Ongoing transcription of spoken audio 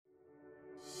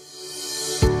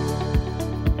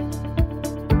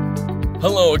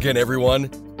Hello again,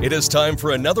 everyone. It is time for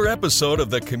another episode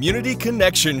of the Community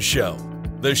Connection Show,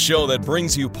 the show that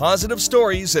brings you positive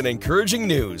stories and encouraging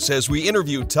news as we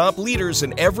interview top leaders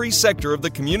in every sector of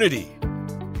the community.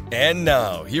 And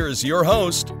now, here is your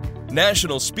host,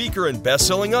 national speaker and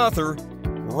best-selling author,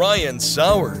 Ryan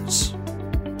Sowers.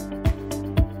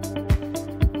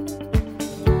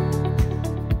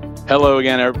 Hello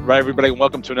again, everybody, and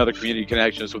welcome to another Community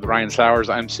Connections with Ryan Sowers.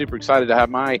 I'm super excited to have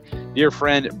my dear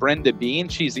friend Brenda Bean.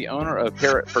 She's the owner of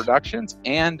Parrot Productions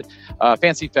and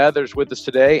Fancy Feathers with us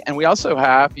today. And we also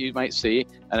have, you might see,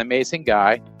 an amazing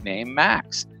guy named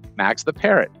Max the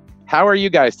Parrot. How are you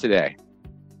guys today?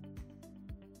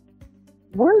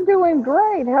 We're doing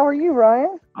great. How are you,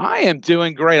 Ryan? I am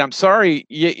doing great. I'm sorry,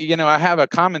 you know, I have a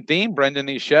common theme, Brenda, in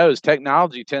these shows.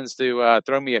 Technology tends to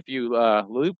throw me a few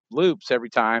loops every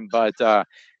time, but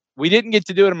we didn't get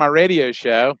to do it in my radio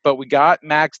show, but we got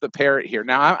Max the Parrot here.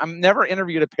 Now, I'm never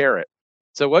interviewed a parrot.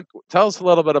 So tell us a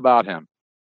little bit about him.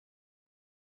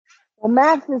 Well,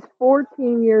 Max is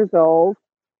 14 years old.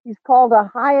 He's called a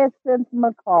hyacinth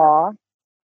macaw.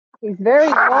 He's very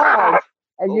large,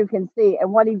 as you can see.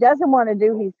 And what he doesn't want to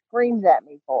do, he screams at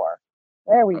me for.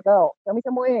 There we go. Show me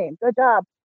some wings. Good job.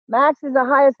 Max is a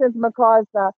hyacinth macaw. It's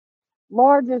the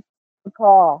largest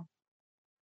macaw.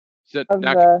 So,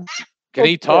 now, can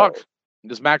he talk?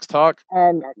 Does Max talk?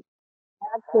 And Max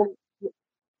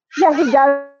yeah, he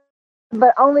does,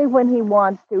 but only when he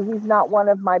wants to. He's not one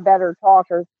of my better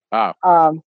talkers.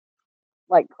 Oh.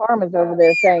 Like Karma's over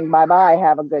there saying bye-bye,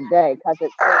 have a good day, because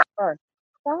it's her turn.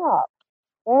 Stop.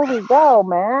 There we go,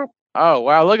 Max. Oh,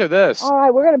 wow, look at this. All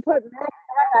right, we're going to put Max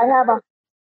back.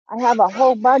 I have a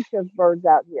whole bunch of birds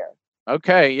out here.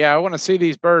 Okay, yeah, I want to see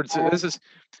these birds.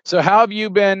 So how have you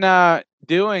been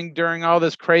doing during all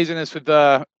this craziness with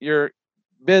your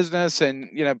business and,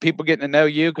 you know, people getting to know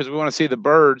you, because we want to see the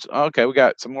birds. Okay, we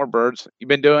got some more birds. You've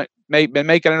been been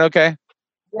making it okay?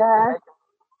 Yeah.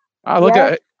 Oh, look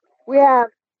at it. We have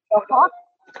the hawk.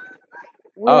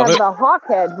 The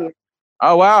hawkhead here.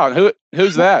 Oh, wow.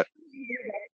 Who's that?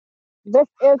 This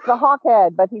is the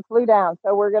hawkhead, but he flew down,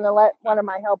 so we're going to let one of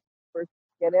my helpers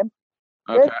get him.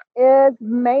 Okay. This is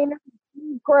Maynard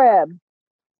Krebs.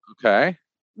 Okay.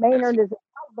 Maynard is a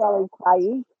belly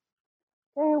kite.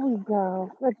 There we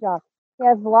go. Good job. He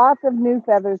has lots of new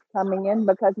feathers coming in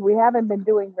because we haven't been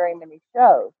doing very many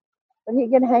shows. But he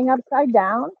can hang upside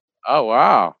down. Oh,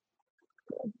 wow.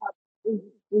 Do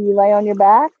you lay on your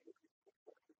back?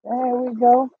 There we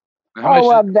go.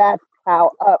 That's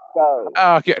how up goes.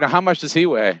 Oh, okay. Now, how much does he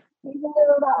weigh? He's a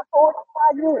little about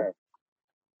 45 years.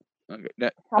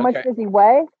 Okay. How much does he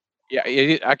weigh?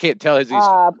 Yeah, I can't tell. Is he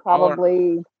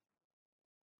probably?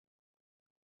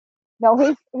 No,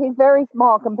 he's very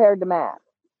small compared to Matt.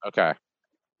 Okay.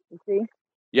 You see?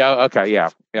 Yeah. Okay.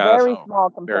 Yeah. Very small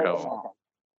compared to Matt. All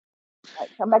right,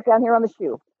 come back down here on the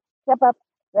shoe. Step up.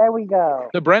 There we go.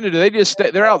 So, Brenda, do they just stay?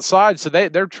 They're outside, so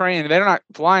they're trained. They're not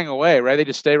flying away, right? They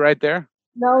just stay right there.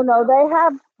 No,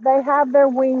 they have their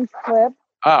wings clipped.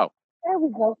 Oh. There we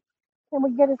go. Can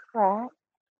we get a scratch?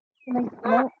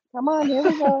 No, come on, here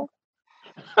we go.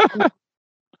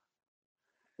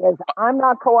 Yes, I'm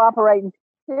not cooperating.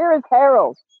 Here is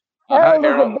Harold. Harold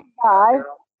is a big guy.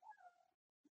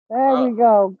 There we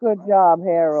go. Good job,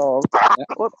 Harold.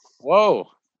 Whoa.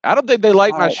 I don't think they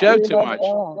like my show too much.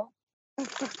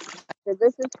 So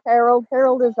this is Harold.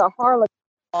 Harold is a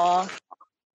harlequin,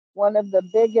 one of the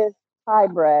biggest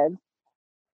hybrids.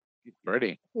 He's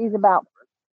pretty. He's about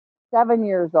 7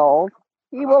 years old.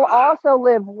 He will also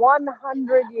live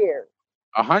 100 years.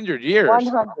 100 years?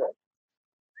 100.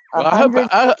 Well,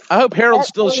 I hope Harold's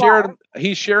still sharing.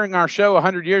 He's sharing our show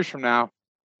 100 years from now.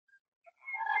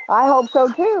 I hope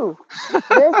so too.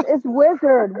 This is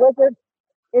Wizard. Wizard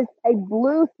is a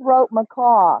blue throat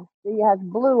macaw. He has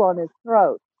blue on his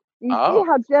throat. You see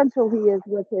how gentle he is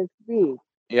with his beak.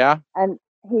 Yeah. And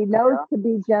he knows to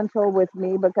be gentle with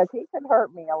me because he could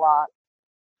hurt me a lot.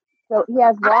 So he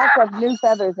has lots of new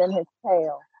feathers in his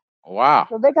tail. Wow.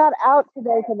 So they got out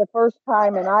today for the first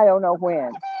time, and I don't know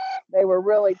when. They were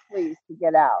really pleased to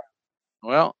get out.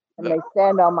 Well. And they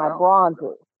stand on my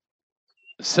bronzes.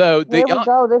 So here we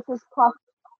go. This is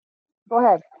go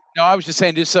ahead. No, I was just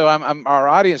saying, just so I'm our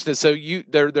audience does. So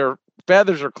their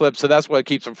feathers are clipped, so that's what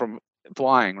keeps them from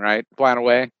flying, right? Flying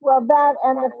away. Well, that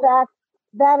and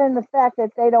the fact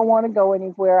that they don't want to go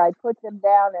anywhere. I put them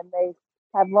down, and they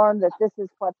have learned that this is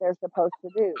what they're supposed to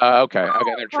do. Okay,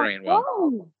 they're trained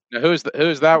well. Now, who's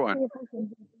that one?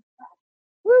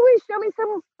 Woo! Show me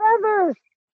some feathers.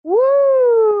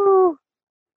 Woo!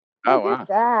 Look at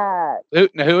that.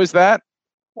 Who is that?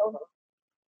 So,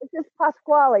 this is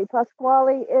Pasquale.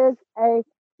 Pasquale is a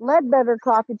Ledbetter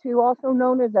cockatoo, also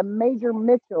known as a Major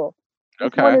Mitchell.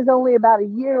 This one Okay. is only about a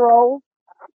year old,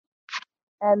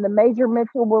 and the Major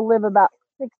Mitchell will live about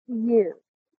 60 years.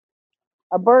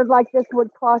 A bird like this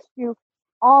would cost you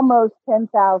almost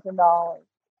 $10,000.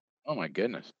 Oh my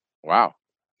goodness. Wow.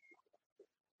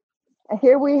 And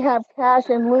here we have Cash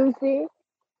and Lucy.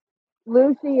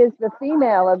 Lucy is the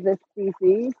female of this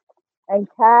species, and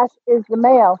Cash is the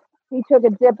male. He took a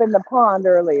dip in the pond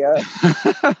earlier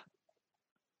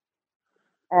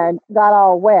and got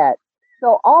all wet.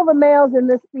 So all the males in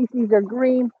this species are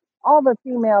green. All the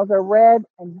females are red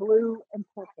and blue and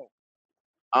purple.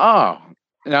 Oh.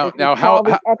 This Now is called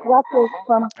the Eclectus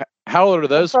how old are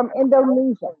those? from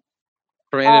Indonesia.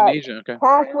 From Indonesia. Okay.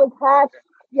 Cash was hatched.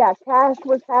 Yeah, Cash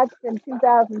was hatched in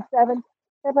 2007.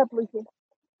 Step up, Lucy.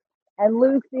 And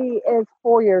Lucy is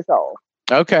 4 years old.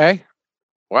 Okay.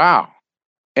 Wow.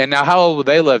 And now how old would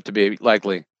they live to be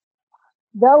likely?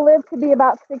 They'll live to be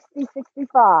about 60,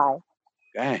 65.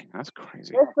 Dang, that's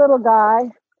crazy. This little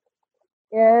guy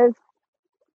is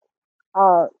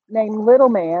named Little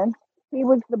Man. He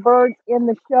was the bird in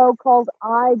the show called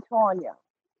I, Tonya.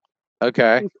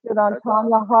 Okay. He stood on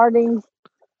Tonya Harding's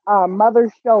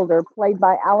mother's shoulder, played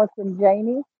by Allison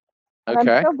Janney. And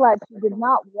Okay. I'm so glad she did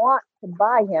not want to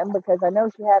buy him because I know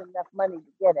she had enough money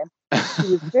to get him.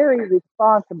 She was very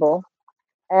responsible,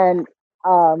 and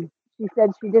she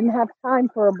said she didn't have time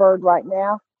for a bird right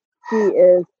now. She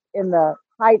is in the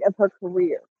height of her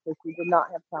career, so she did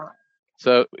not have time.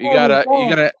 So you got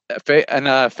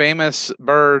a famous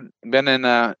bird been in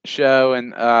a show,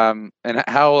 and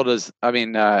how old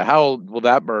will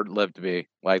that bird live to be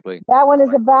likely? That one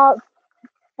is about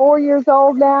 4 years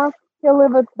old now. He'll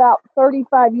live about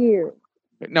 35 years.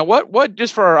 Now, what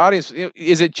just for our audience,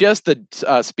 is it just the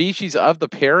species of the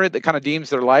parrot that kind of deems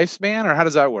their lifespan, or how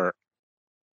does that work?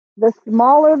 The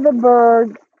smaller the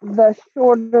bird, the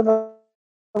shorter the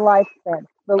lifespan.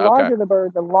 The larger the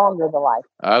bird, the longer the life.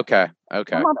 Okay.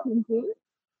 Come on, Pinky.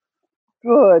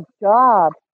 Good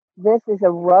job. This is a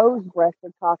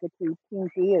rose-breasted cockatoo.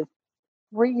 Pinky is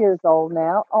 3 years old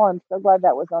now. Oh, I'm so glad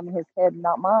that was on his head,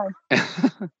 not mine.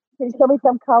 Can you show me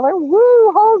some color?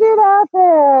 Woo! Hold it out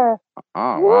there.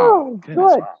 Oh, wow.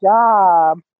 Goodness. Good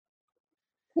job.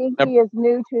 Pinky is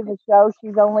new to the show.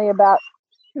 She's only about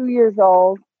 2 years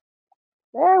old.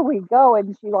 There we go.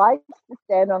 And she likes to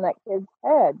stand on that kid's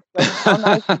head. So how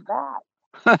nice is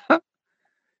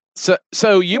that?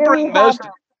 So you bring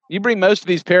most of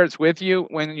these parrots with you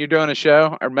when you're doing a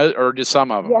show, or just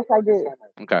some of them? Yes, I do.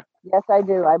 Okay. Yes, I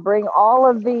do. I bring all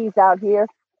of these out here.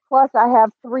 Plus, I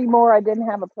have 3 more I didn't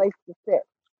have a place to sit.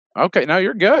 Okay, no,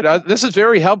 you're good. This is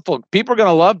very helpful. People are going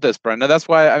to love this, Brenda. That's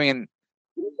why,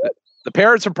 the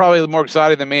parrots are probably more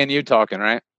excited than me and you talking,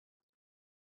 right?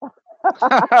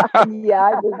 Yeah,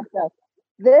 I think so.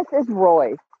 This is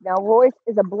Royce. Now, Royce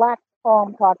is a black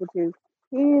palm cockatoo.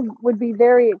 He would be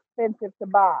very expensive to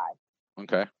buy.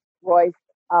 Okay. Royce,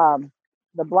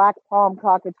 the black palm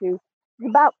cockatoo. He's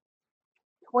about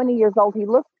 20 years old. He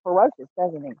looks ferocious,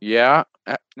 doesn't he? Yeah.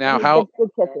 Now,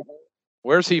 good kisses.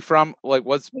 Where's he from? Like,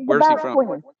 where's he from?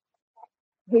 20.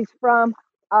 He's from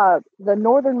the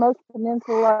northernmost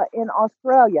peninsula in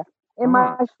Australia. In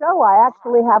my show, I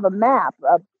actually have a map,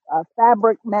 a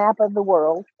fabric map of the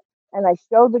world, and I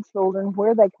show the children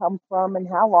where they come from and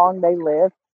how long they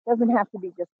live. Doesn't have to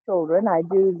be just children. I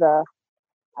do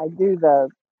the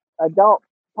adult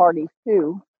parties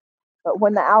too. But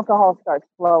when the alcohol starts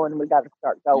flowing, we got to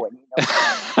start going.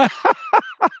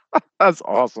 That's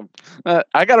awesome.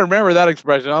 I got to remember that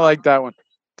expression. I like that one.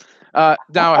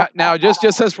 Now, just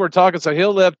as we're talking, so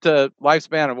he'll live to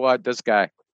lifespan of what? This guy?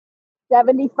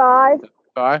 75.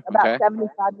 About okay.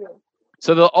 75 years.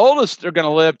 So the oldest are going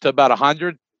to live to about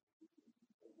 100.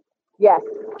 Yes.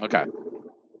 Okay.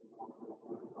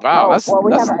 Wow.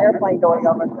 We have an airplane going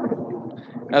over.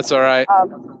 That's all right.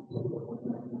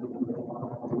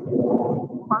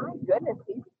 My goodness,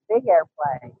 he's a big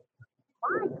airplane.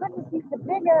 My goodness, he's a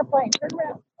big airplane. Turn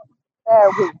around. There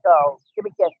we go. Give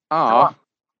me a kiss. Aw.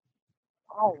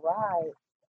 All right.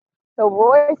 So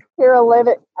Royce here will live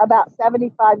at about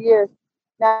 75 years.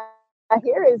 Now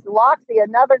here is Loxie,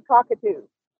 another cockatoo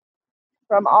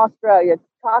from Australia.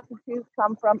 Cockatoos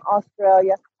come from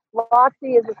Australia.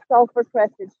 Loxie is a sulfur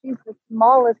crested. She's the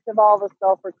smallest of all the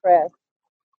sulfur crests.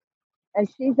 And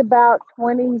she's about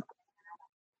 20,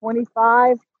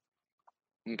 25.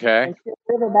 Okay. And she'll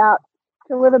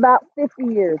live about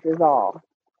 50 years is all,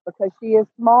 because she is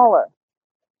smaller.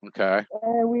 Okay.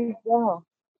 There we go.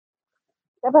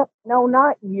 No,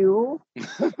 not you.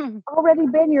 Already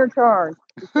been your turn.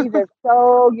 You see, they're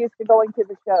so used to going to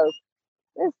the shows.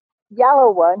 This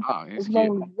yellow one is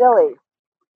named Zilly.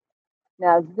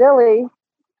 Now, Zilly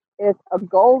is a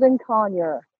golden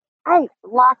conure. Hey,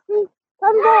 Loxy,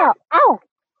 come down. Ow,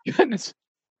 Goodness.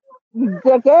 you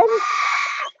dickhead.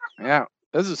 Yeah.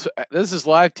 This is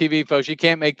live TV, folks. You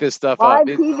can't make this stuff Live up.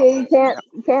 TV, you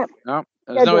can't. No,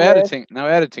 there's schedule no this. editing. No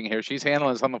editing here. She's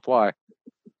handling this on the fly.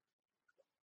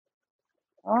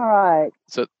 All right.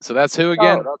 So that's who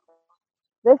again? So,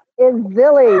 this is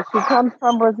Zilly. She comes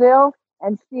from Brazil,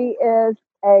 and she is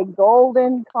a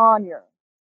golden conure.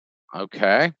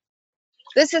 Okay.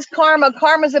 This is Karma.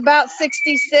 Karma's about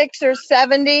 66 or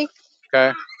 70.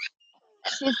 Okay.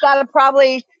 She's got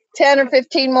probably 10 or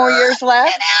 15 more years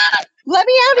left. Let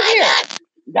me out of here.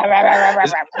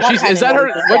 Is that her?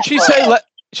 What'd she say?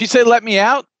 She say, "Let me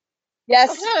out."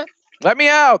 Yes. Let me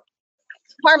out.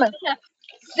 Karma.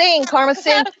 Sing, Karma,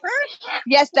 sing.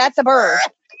 Yes, that's a bird.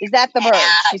 Is that the bird?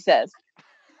 She says.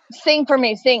 Sing for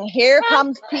me. Sing. Here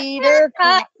comes Peter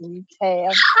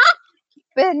Cottontail.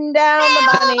 Been down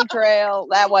the bunny trail.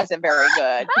 That wasn't very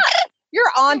good.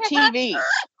 You're on TV.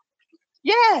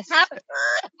 Yes.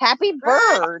 Happy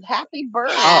bird. Happy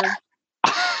bird.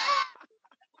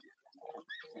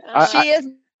 She is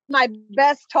my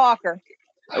best talker.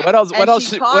 What else? What else?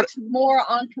 She talks more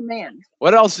on command.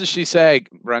 What else does she say,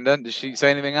 Brenda? Does she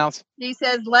say anything else? She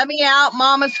says, "Let me out.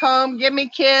 Mama's home. Give me a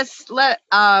kiss.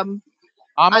 I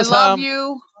love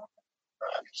you."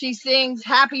 She sings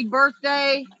 "Happy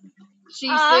Birthday." She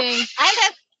sings.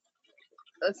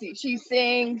 Let's see. She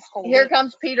sings. Here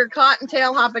comes Peter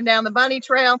Cottontail hopping down the bunny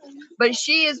trail, but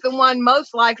she is the one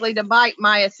most likely to bite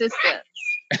my assistant.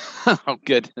 Oh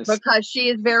goodness! Because she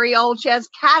is very old. She has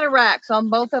cataracts on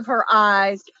both of her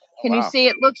eyes. Can you see?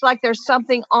 It looks like there's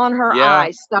something on her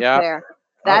eye stuck there.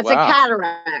 That's a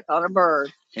cataract on a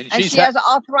bird. And she has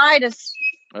arthritis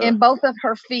in both of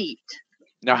her feet.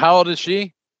 Now, how old is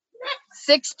she?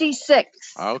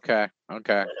 66. Okay.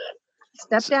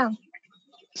 Step down.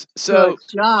 So, good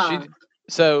job.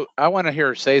 So I want to hear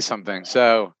her say something.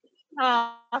 So,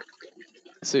 let's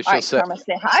see if she'll say. Karma,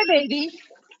 say hi, baby.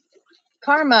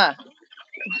 Karma.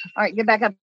 All right, get back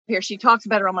up here. She talks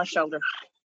better on my shoulder.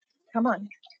 Come on.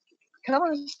 Turn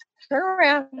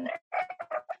around.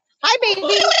 Hi, baby.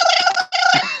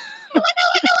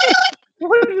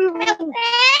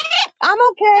 I'm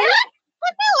okay.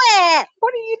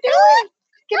 What are you doing?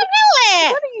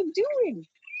 What are you doing?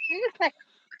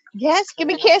 Yes, give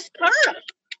me a kiss.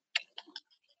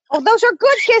 Oh, those are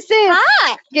good kisses.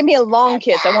 Hi. Give me a long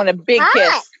kiss. I want a big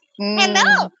kiss.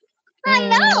 Hello.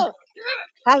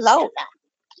 Hello.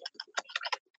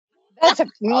 That's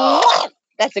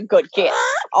a good kiss.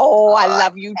 Oh, I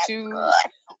love you too.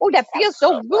 Oh, that feels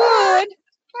so good.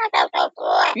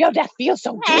 Yeah, that feels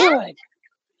so good.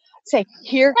 Say,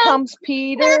 here comes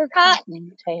Peter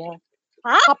Cottontail.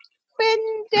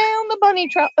 Hopping down the bunny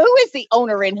trail. Who is the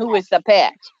owner and who is the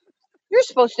pet? You're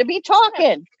supposed to be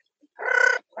talking.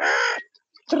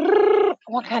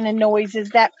 What kind of noise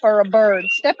is that for a bird?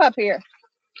 Step up here.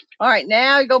 All right,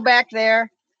 now you go back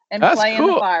there and play in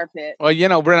the fire pit.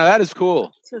 Well, Brenda, that is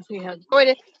cool.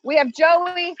 We have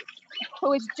Joey,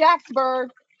 who is Jack's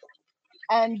bird,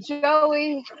 and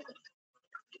Joey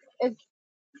is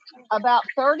about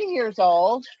 30 years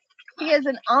old. He is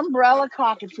an umbrella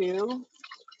cockatoo.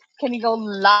 Can you go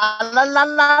la la la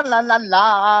la la la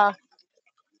la?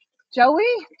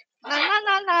 Joey? La la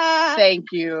la la.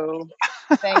 Thank you.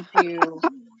 Can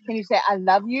you say I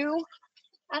love you?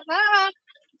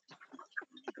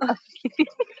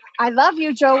 I love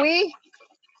you, Joey.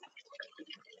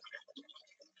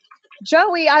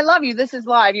 Joey, I love you. This is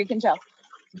live. You can tell.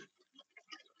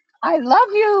 I love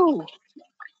you.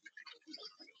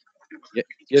 Yeah,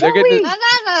 Joey. they're good.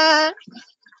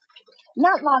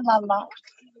 Not la la la.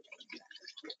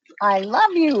 I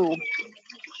love you.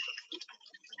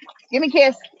 Give me a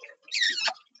kiss.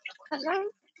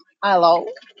 Hello.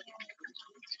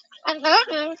 Thank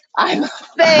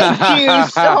you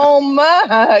so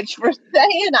much for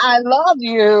saying I love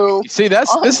you. See, this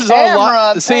is camera. all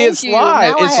live. See, it's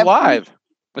live. Now It's live.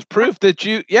 It's proof that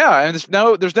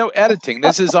and there's no editing.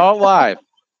 This is all live.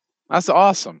 That's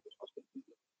awesome.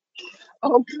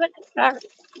 Oh,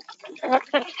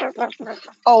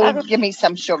 give me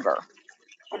some sugar.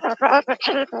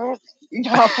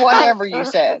 Whatever you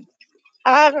said.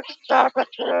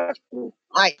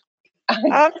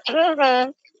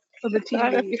 For the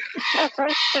TV.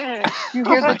 You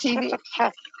hear the TV?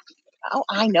 Oh,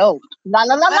 I know. La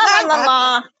la la la la la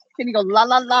la. Can you go la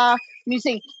la la? Can you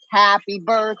sing happy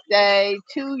birthday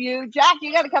to you? Jack,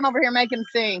 you got to come over here and make him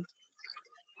sing.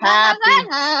 Happy.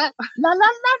 La la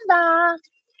la la.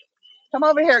 Come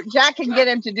over here. Jack can get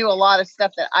him to do a lot of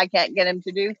stuff that I can't get him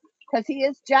to do because he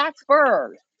is Jack's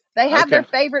bird. They have their Okay.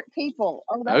 favorite people.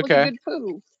 Oh, that was Okay. a good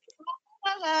poo.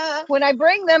 When I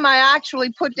bring them, I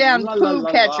actually put down La, la, poo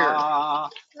la, catcher. la.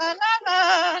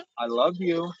 I love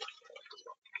you.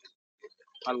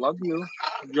 I love you.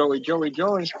 Joey, Joey,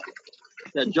 Joey.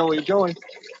 Yeah, Joey, Joey.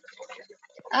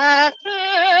 I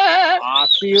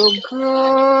feel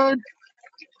good.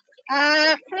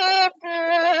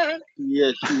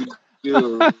 Yes, you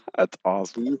do. That's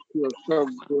awesome. You feel so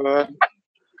good.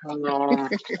 Hello.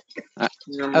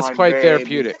 You're That's my quite baby.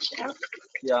 therapeutic.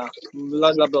 Yeah.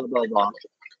 Blah, blah, blah, blah, blah.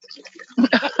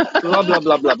 Blah, blah,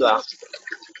 blah, blah, blah.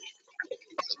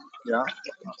 Yeah.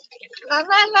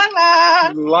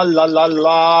 La, la, la,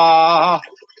 la.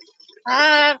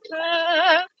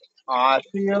 I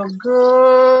feel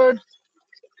good.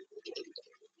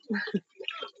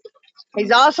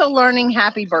 He's also learning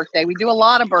happy birthday. We do a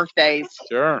lot of birthdays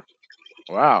Sure.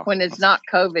 Wow. when it's not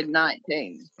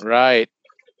COVID-19. Right.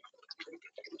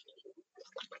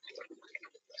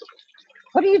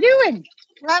 What are you doing?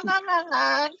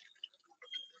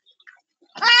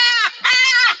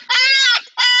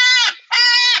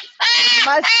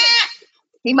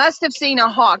 He must have seen a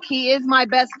hawk. He is my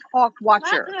best hawk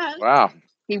watcher. Wow.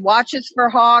 He watches for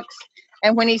hawks,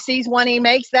 and when he sees one, he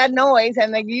makes that noise,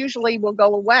 and they usually will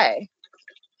go away.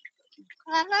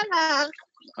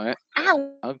 Right.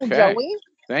 Ow, Okay. Joey.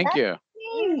 Thank you.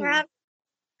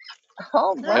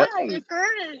 All right.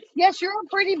 Yes, you're a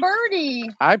pretty birdie.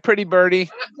 Hi, pretty birdie.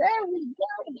 There we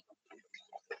go.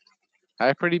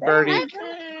 Hi, pretty There we birdie.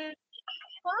 go.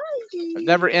 I've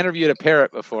never interviewed a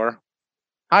parrot before.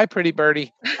 Hi, pretty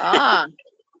birdie. Ah,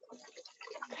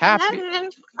 Happy.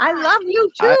 I love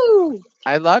you too.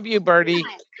 I love you, birdie.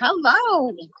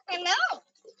 Hello.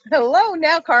 Hello.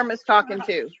 Now Karma's talking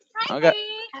too. Okay.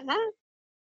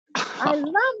 I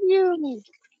love you.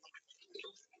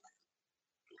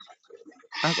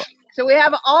 Okay. So we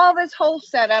have all this whole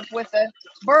setup with the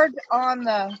birds on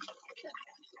the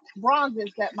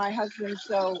bronzes that my husband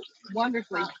so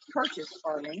wonderfully purchased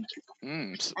for me.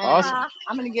 It's And awesome.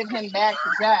 I'm going to give him back to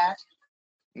Jack.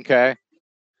 Okay.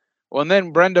 Well, and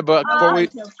then Brenda, but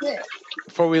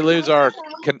before we lose our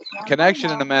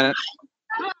connection in a minute.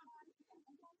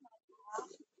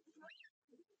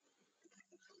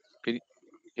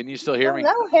 Can you still hear me?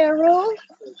 Hello, Harold.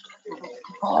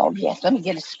 Oh, yes. Let me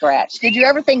get a scratch. Did you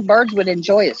ever think birds would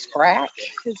enjoy a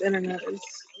scratch? His internet is.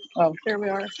 Oh, There we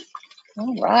are.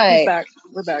 all He's right. back.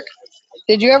 We're back.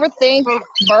 Did you ever think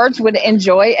birds would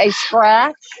enjoy a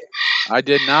scratch? I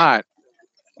did not.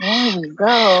 There we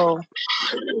go.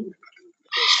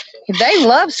 They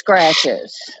love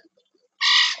scratches.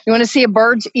 You want to see a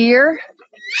bird's ear?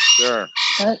 Sure.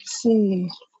 Let's see.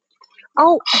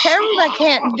 Oh, Harold, I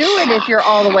can't do it if you're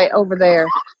all the way over there.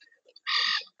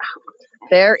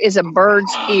 There is a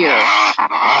bird's ear.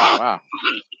 Oh, wow.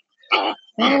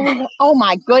 Oh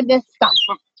my goodness. Stop.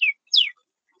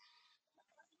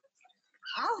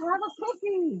 I'll have a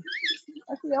cookie.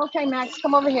 Let's see. Okay, Max,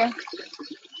 come over here.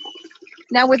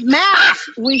 Now with Max,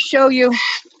 we show you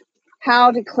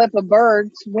how to clip a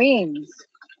bird's wings.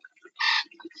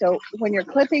 So when you're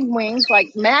clipping wings, like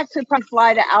Max would probably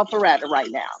fly to Alpharetta right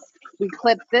now. We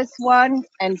clip this one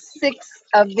and 6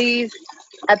 of these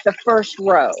at the first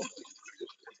row.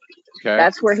 Okay.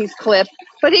 That's where he's clipped.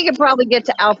 But he could probably get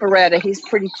to Alpharetta. He's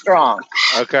pretty strong.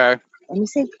 Okay. Let me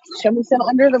see. Show me some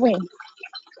under the wing.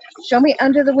 Show me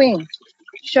under the wing.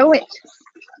 Show it.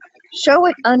 Show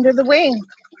it under the wing.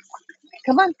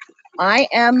 Come on. I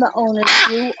am the owner.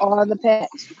 You are the pet.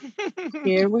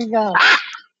 Here we go.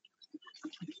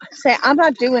 Say, I'm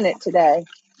not doing it today.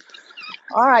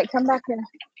 All right, come back here.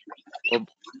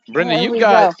 Brenda, There you've we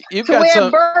got go. you've So got we some.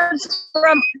 have birds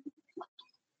from.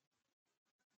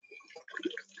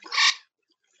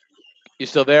 You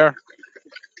still there?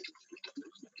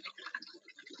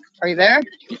 Are you there?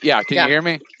 Yeah. Can Yeah. you hear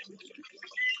me?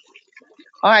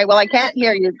 All right. Well, I can't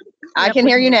hear you. I Yep, can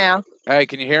we hear can you hear now. Hey,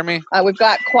 can you hear me? We've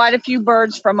got quite a few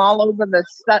birds from all over the.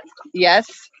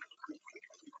 Yes.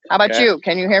 How about Okay. you?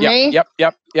 Can you hear Yep. me?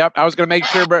 Yep. I was going to make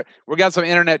sure, but we got some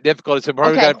internet difficulties, so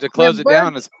probably Okay, got to close the it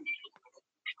down.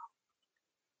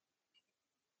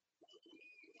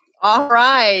 All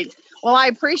right. Well, I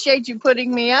appreciate you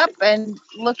putting me up and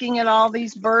looking at all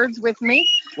these birds with me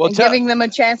Well, and giving them a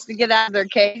chance to get out of their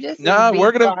cages. no, and be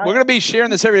we're fun. gonna be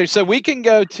sharing this every day, so we can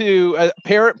go to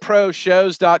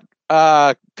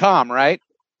parrotproshows.com, right?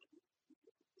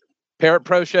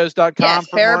 Parrotproshows.com. Yes,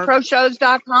 for more,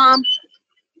 parrotproshows.com.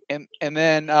 and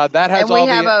then that has And we all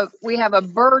have a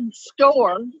bird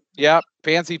store. Yep,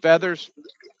 Fancy Feathers.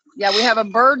 Yeah, we have a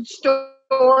bird store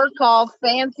called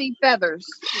Fancy Feathers.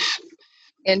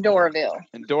 in Doraville.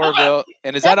 In Doraville.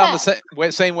 And is that on the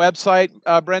same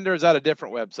website, Brenda, or is that a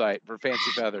different website for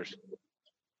Fancy Feathers?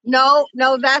 No,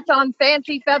 that's on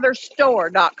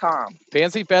fancyfeatherstore.com.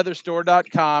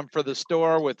 Fancyfeatherstore.com for the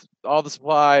store with all the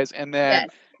supplies. And then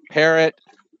Parrot,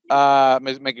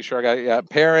 making sure I got it. Yeah,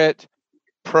 Parrot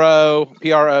Pro,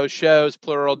 P-R-O, shows,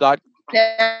 plural.com.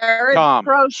 Parrot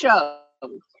Pro Shows.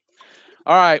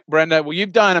 All right, Brenda. Well,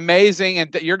 you've done amazing,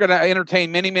 and you're going to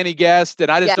entertain many, many guests. And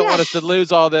I just don't want us to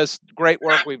lose all this great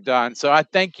work we've done. So I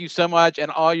thank you so much, and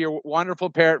all your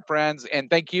wonderful parrot friends. And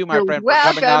thank you, my friend, for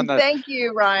coming on. Thank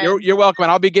you, Ryan. You're welcome,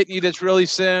 and I'll be getting you this really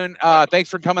soon. Thanks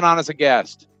for coming on as a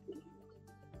guest.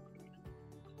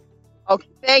 Oh,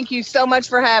 thank you so much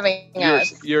for having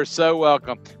us. You're so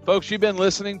welcome. Folks, you've been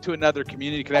listening to another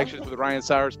Community Connections with Ryan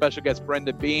Sowers, special guest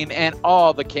Brenda Bean, and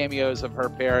all the cameos of her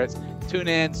parrots. Tune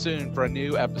in soon for a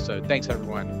new episode. Thanks,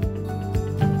 everyone.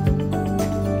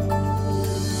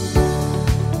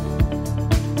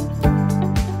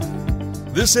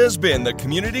 This has been the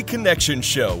Community Connection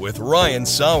Show with Ryan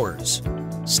Sowers.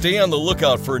 Stay on the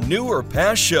lookout for new or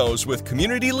past shows with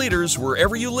community leaders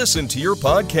wherever you listen to your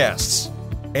podcasts.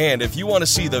 And if you want to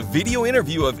see the video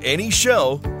interview of any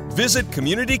show, visit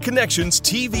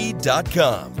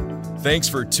CommunityConnectionsTV.com. Thanks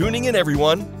for tuning in,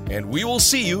 everyone, and we will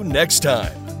see you next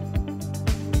time.